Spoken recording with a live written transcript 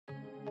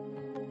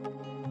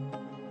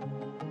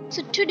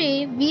So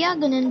today we are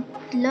going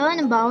to learn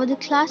about the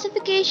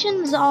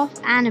classifications of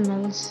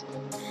animals.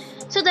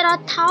 So there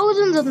are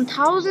thousands and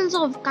thousands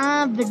of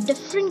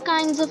different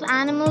kinds of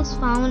animals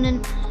found in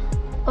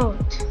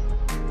Earth.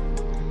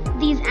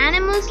 These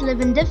animals live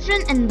in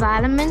different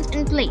environments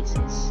and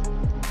places.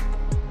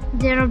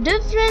 There are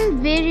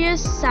different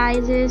various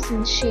sizes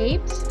and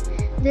shapes.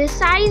 Their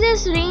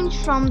sizes range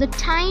from the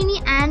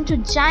tiny ant to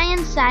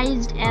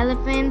giant-sized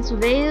elephants,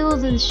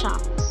 whales and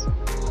sharks.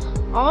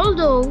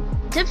 Although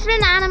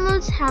different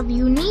animals have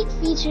unique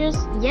features,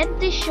 yet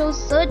they show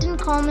certain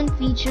common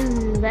features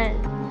as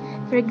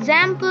well. For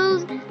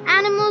example,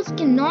 animals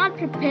cannot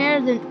prepare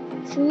the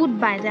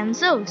food by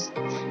themselves,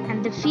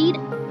 and they feed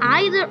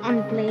either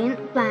on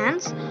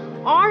plants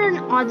or on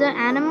other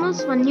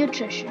animals for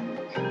nutrition.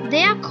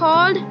 They are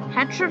called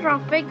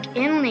heterotrophic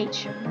in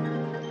nature.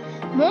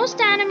 Most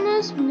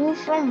animals move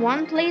from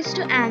one place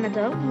to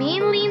another,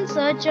 mainly in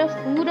search of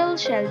food or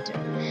shelter.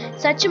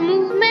 Such a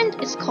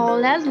movement is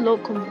called as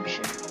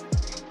locomotion.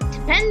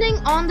 Depending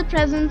on the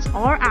presence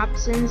or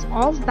absence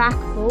of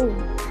backbone,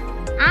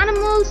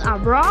 animals are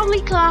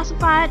broadly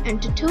classified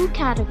into two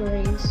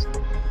categories: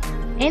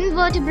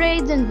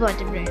 invertebrates and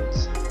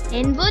vertebrates.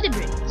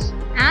 Invertebrates,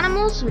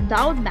 animals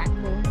without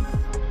backbone.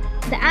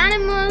 The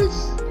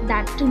animals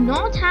that do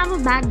not have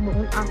a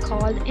backbone are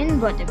called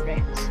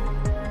invertebrates.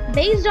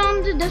 Based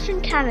on the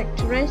different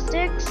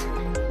characteristics,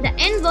 the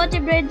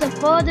invertebrates are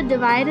further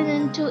divided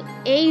into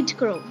 8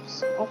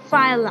 groups or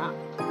phyla: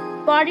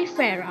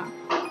 Porifera,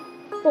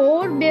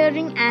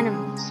 pore-bearing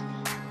animals.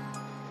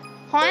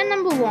 Point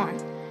number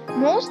 1.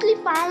 Mostly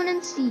found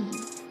in sea.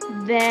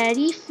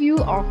 Very few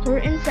occur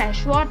in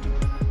fresh water.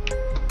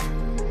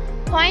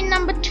 Point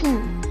number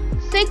 2.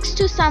 Fixed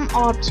to some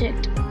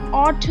object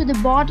or to the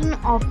bottom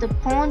of the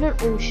pond or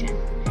ocean.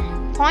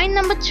 Point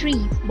number 3.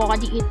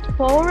 Body is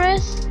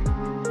porous,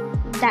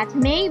 that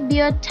may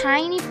bear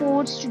tiny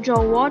pores to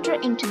draw water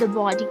into the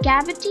body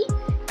cavity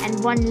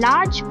and one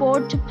large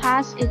pore to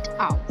pass it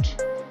out.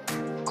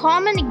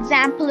 Common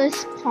example is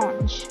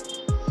sponge.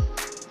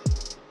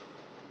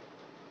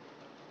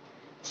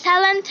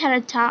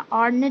 Coelenterata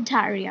or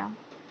Cnidaria.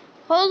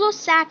 Hollow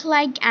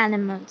sac-like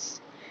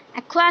animals.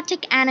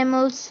 Aquatic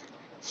animals.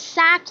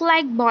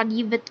 Sac-like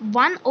body with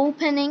one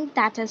opening,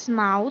 that is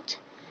mouth.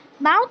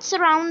 Mouth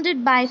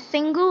surrounded by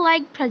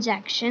finger-like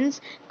projections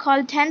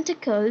called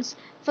tentacles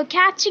for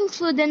catching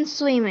food and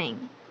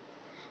swimming.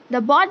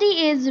 The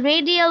body is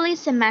radially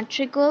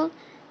symmetrical,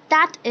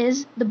 that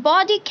is, the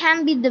body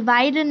can be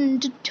divided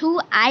into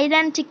two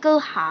identical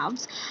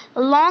halves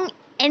along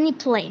any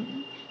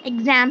plane.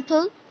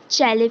 Example: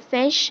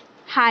 jellyfish,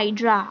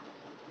 hydra.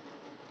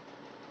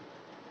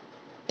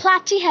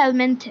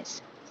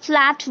 Platyhelminthes,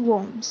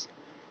 flatworms.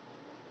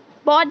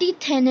 Body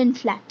thin and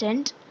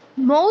flattened.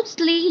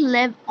 Mostly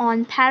live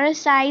on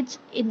parasites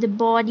in the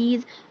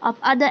bodies of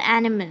other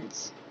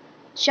animals.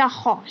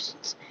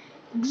 Hosts.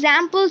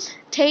 Examples: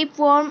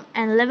 tapeworm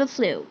and liver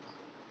fluke.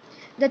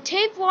 The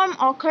tapeworm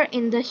occur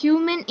in the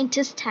human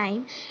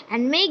intestine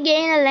and may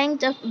gain a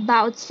length of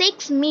about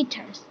 6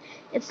 meters.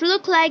 It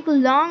looks like a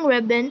long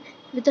ribbon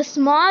with a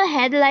small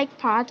head-like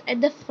part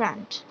at the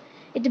front.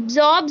 It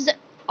absorbs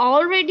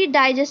already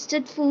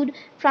digested food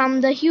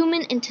from the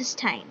human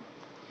intestine.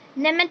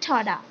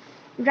 Nematoda,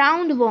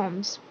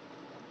 roundworms.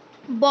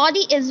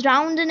 Body is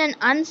rounded and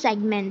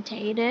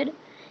unsegmented.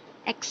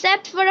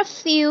 Except for a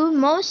few,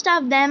 most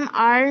of them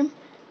are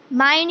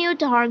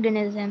minute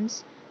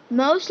organisms.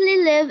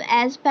 Mostly live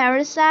as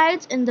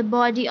parasites in the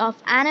body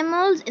of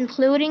animals,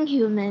 including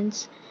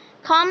humans.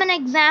 Common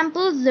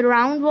examples: the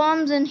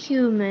roundworms in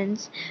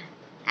humans.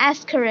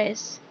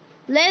 Ascaris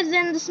lives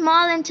in the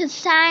small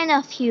intestine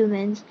of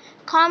humans,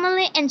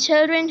 commonly in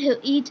children who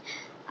eat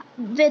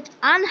with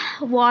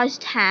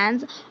unwashed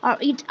hands or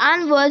eat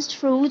unwashed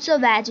fruits or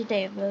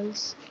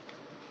vegetables.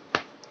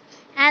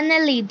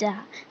 Annelida,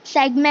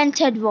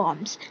 segmented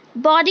worms.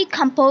 Body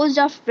composed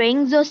of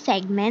rings or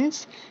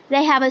segments.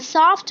 They have a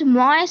soft,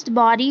 moist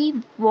body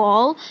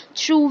wall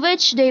through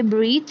which they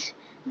breathe.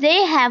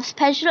 They have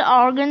special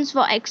organs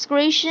for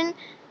excretion.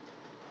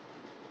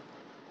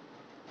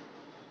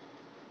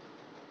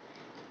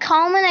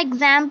 Common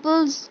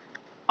examples: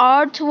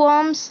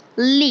 earthworms,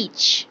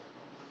 leech.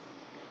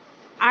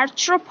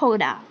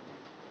 Arthropoda,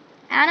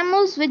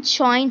 animals with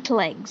joint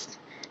legs.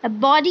 A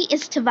body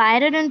is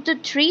divided into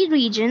 3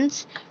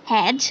 regions: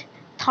 head,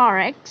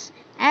 thorax,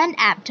 and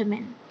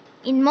abdomen.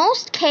 In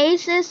most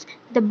cases,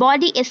 the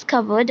body is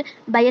covered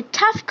by a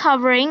tough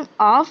covering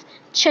of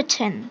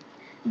chitin.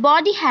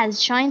 Body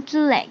has jointed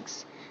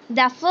legs.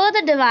 They are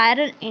further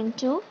divided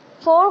into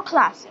 4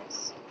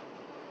 classes: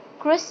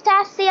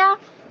 Crustacea,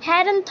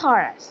 head and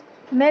thorax.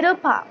 Middle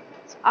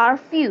parts are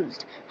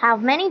fused,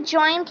 have many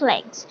joint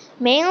legs,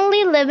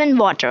 mainly live in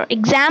water.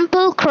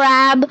 Example: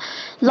 crab,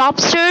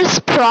 lobsters,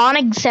 prawn,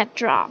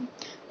 etc.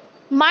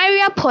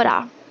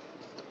 Myriapoda.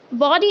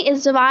 Body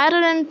is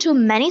divided into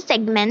many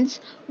segments,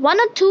 1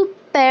 or 2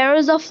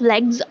 pairs of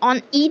legs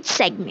on each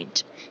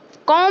segment.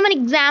 Common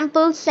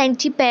examples: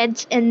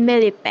 centipedes and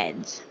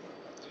millipedes.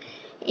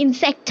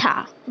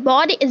 Insecta.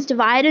 Body is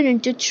divided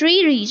into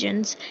three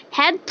regions: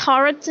 head,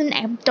 thorax, and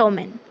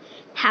abdomen.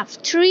 Have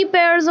three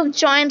pairs of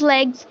joint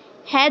legs.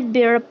 Head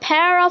bear a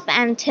pair of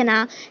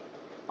antennae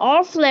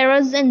or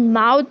flares in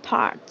mouth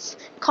parts.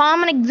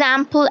 Common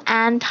example: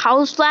 ant,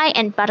 housefly,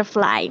 and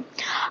butterfly.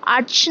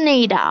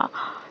 Archnida.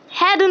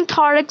 Head and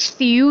thorax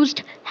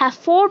fused, have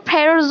four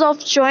pairs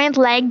of joint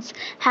legs,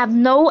 have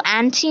no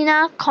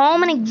antenna.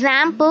 Common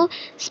example: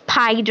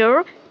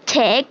 spider,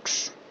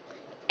 ticks,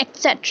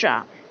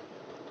 etc.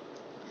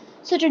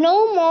 So to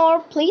know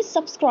more, please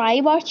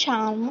subscribe our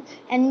channel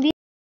and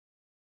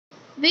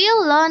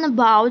we'll learn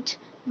about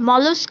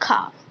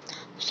mollusca.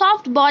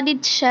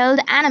 Soft-bodied shelled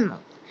animal.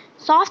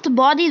 Soft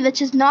body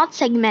which is not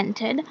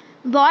segmented,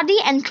 body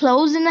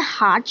enclosed in a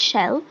hard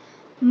shell,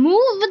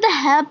 move with the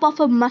help of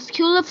a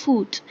muscular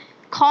foot.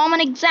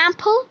 Common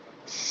example: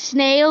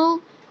 snail,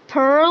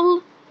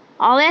 pearl,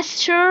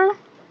 oyster,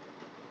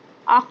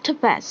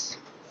 octopus.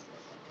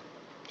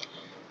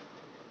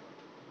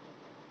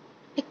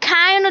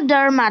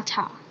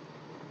 Echinodermata.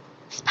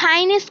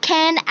 Spiny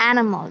skinned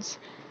animals.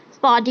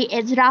 Body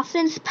is rough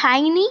and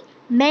spiny,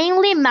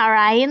 mainly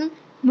marine,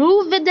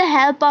 move with the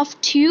help of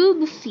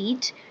tube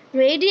feet,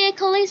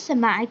 radially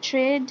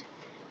symmetric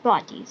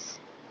bodies.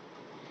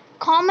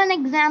 Common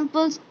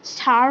examples: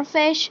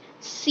 starfish,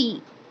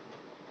 sea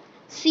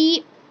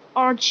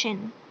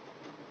urchin.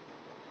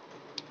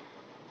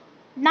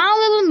 Now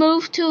we will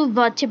move to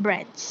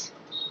vertebrates.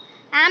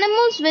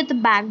 Animals with a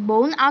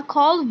backbone are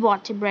called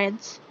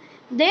vertebrates.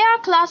 They are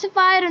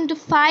classified into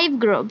 5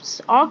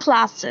 groups or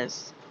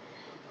classes.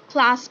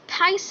 Class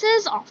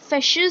Pisces or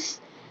fishes.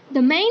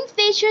 The main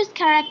features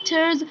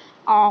characters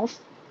of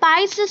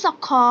Pisces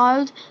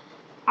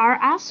are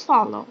as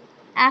follow: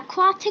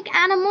 aquatic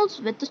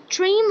animals with a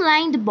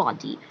streamlined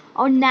body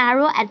or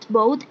narrow at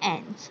both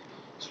ends,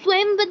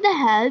 swim with the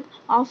help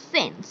of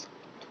fins,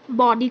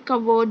 body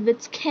covered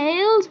with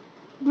scales,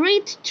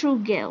 breathe through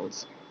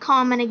gills.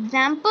 Common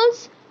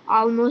examples: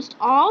 almost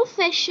all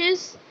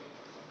fishes,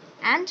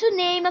 and to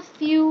name a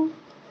few,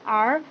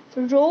 are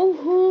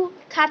rohu,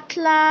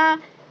 katla,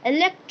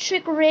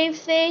 electric ray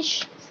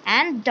fish,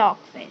 and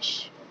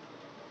dogfish.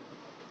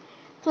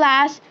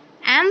 Class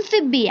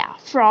Amphibia,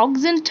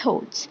 frogs and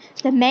toads.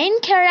 The main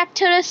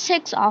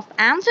characteristics of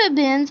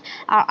amphibians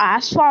are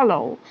as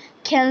follow: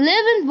 can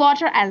live in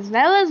water as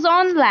well as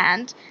on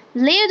land,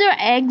 lay their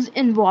eggs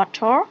in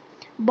water,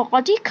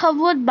 body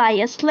covered by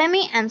a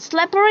slimy and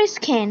slippery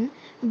skin,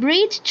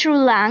 breathe through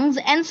lungs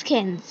and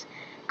skins.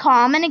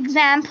 Common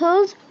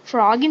examples: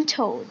 frog and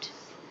toad.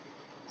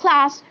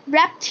 Class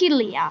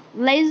Reptilia,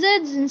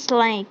 lizards and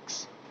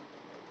snakes.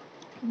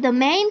 The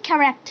main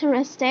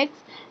characteristics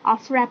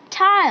of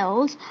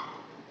reptiles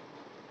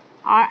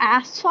are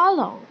as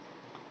follow: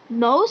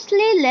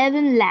 mostly live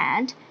in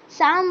land,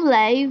 some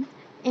live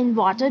in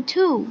water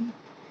too.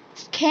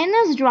 Skin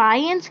is dry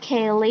and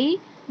scaly,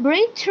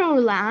 breathe through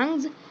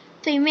lungs.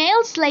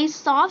 Females lay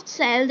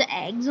soft-shelled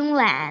eggs on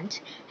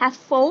land, have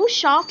 4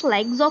 short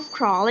legs of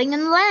crawling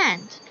on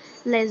land.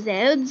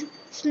 Lizards,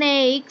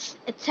 snakes,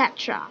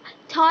 etc.,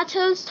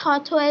 turtles,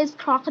 tortoise,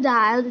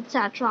 crocodiles,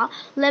 etc.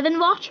 live in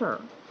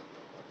water.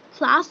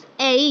 Class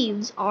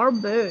Aves or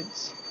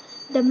birds.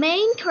 The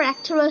main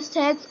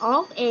characteristics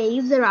of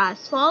aves are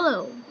as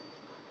follow: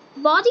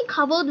 body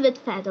covered with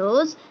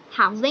feathers,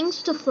 have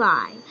wings to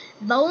fly,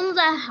 bones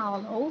are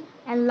hollow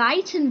and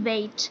light in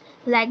weight,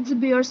 legs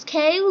bear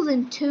scales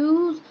and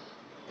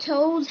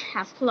toes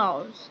have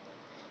claws,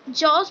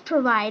 jaws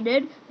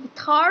provided with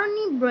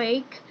thorny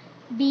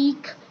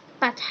beak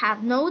but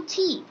have no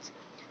teeth.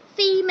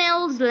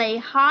 Females lay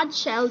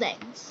hard-shelled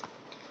eggs.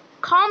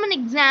 Common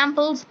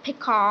examples: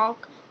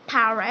 peacock,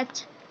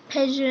 parrot,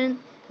 pigeon,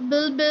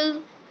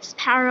 bulbul,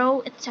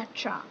 sparrow,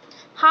 etc.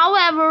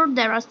 However,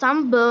 there are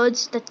some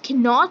birds that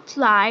cannot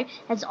fly,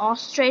 as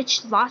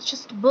ostrich,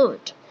 largest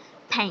bird,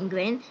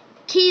 penguin,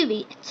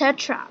 kiwi,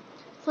 etc.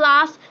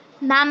 Class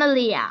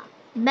Mammalia,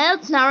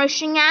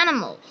 milk-nourishing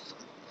animals.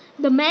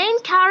 The main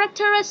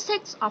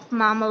characteristics of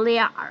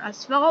Mammalia are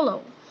as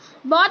follow: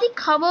 body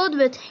covered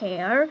with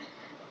hair,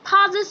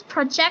 pauses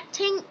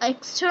projecting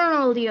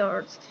external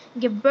ears,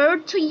 give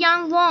birth to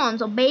young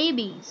ones or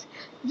babies.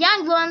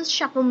 Young ones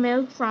suckle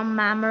milk from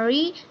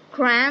mammary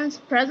glands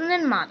present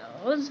in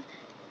mothers,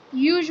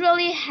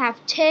 usually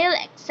have tail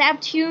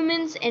except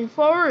humans in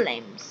 4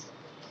 limbs.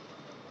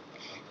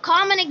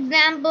 Common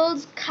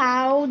examples: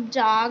 cow,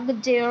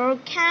 dog, deer,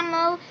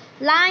 camel,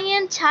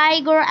 lion,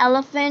 tiger,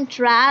 elephant,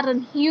 rat,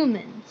 and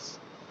humans.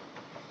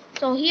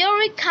 So here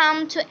we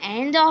come to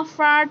end of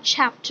our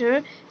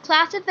chapter,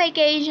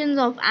 classifications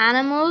of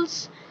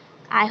animals.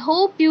 I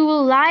hope you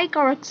will like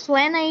our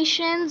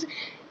explanations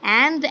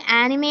and the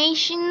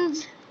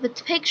animations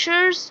with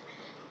pictures.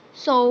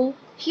 So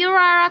here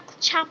are a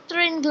chapter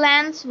in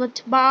glance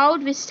what about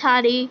we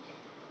study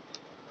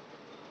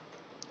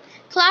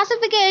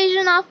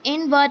classification of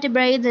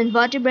invertebrates and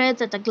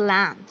vertebrates at a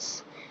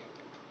glance.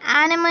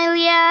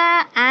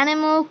 Animalia,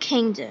 animal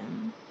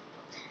kingdom.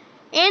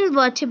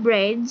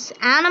 Invertebrates,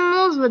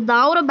 animals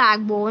without a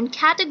backbone.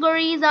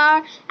 Categories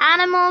are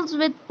animals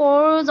with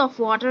pores of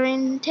water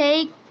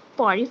intake,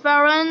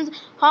 poriferans,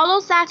 hollow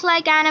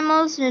sac-like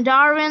animals,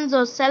 cnidarians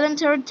or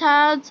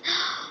coelenterats,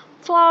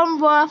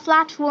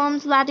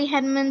 flatworms,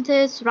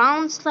 platyhelminthes,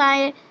 round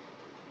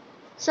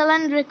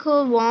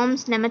cylindrical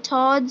worms,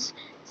 nematodes,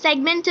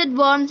 segmented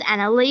worms,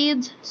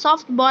 annelids,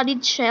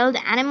 soft-bodied shelled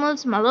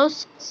animals,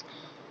 mollusks,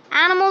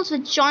 animals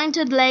with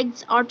jointed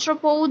legs,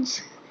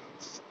 arthropods,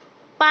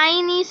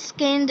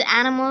 spiny-skinned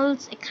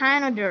animals,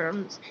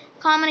 echinoderms.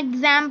 Common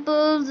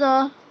examples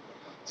are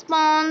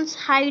spawns,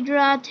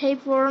 hydra,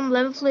 tapeworm,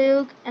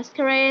 liverfluke,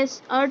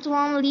 ascaris,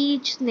 earthworm,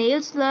 leech,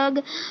 snail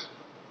slug,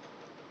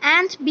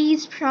 ant,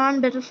 bees,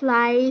 prawn,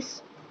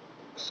 butterflies,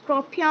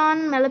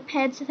 scorpion,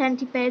 millipedes,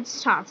 centipedes,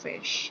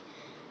 starfish.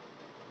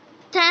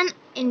 10.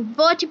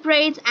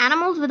 Invertebrates,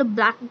 animals with a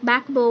black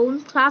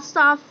backbone. Classes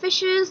are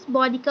fishes,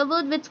 body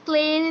covered with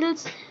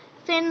scales,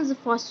 fins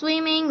for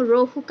swimming,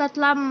 rohu,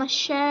 katla,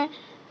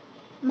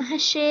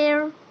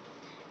 mahashare.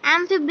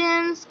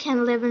 Amphibians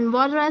can live in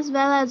water as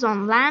well as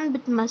on land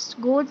but must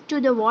go to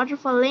the water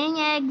for laying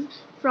eggs.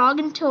 Frog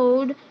and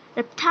toad.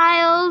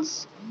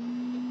 Reptiles,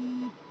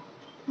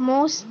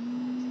 most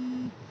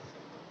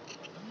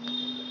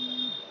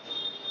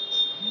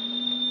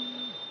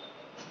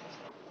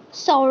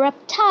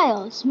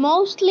reptiles,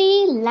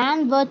 mostly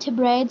land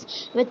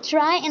vertebrates with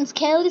dry and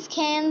scaly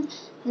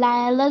skins,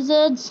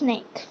 lizard,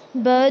 snake.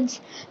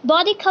 Birds,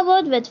 body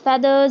covered with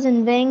feathers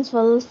and wings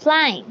for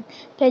flying.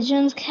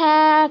 Pigeons,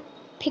 cat,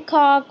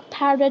 peacock,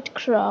 parrot,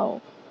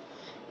 crow.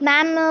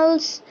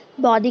 Mammals,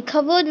 body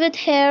covered with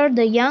hair,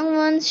 the young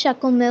ones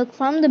suckle milk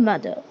from the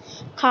mother.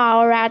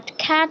 Cow, rat,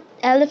 cat,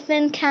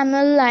 elephant,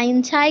 camel,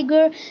 lion,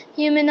 tiger,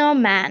 human or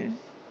man.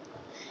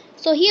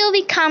 So here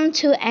we come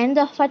to end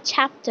of our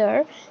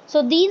chapter.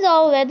 So these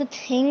all were the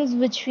things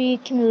which we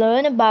can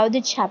learn about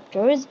the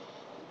chapters.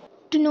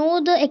 To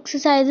know the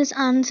exercises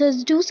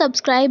answers, do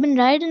subscribe and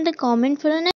write in the comment for an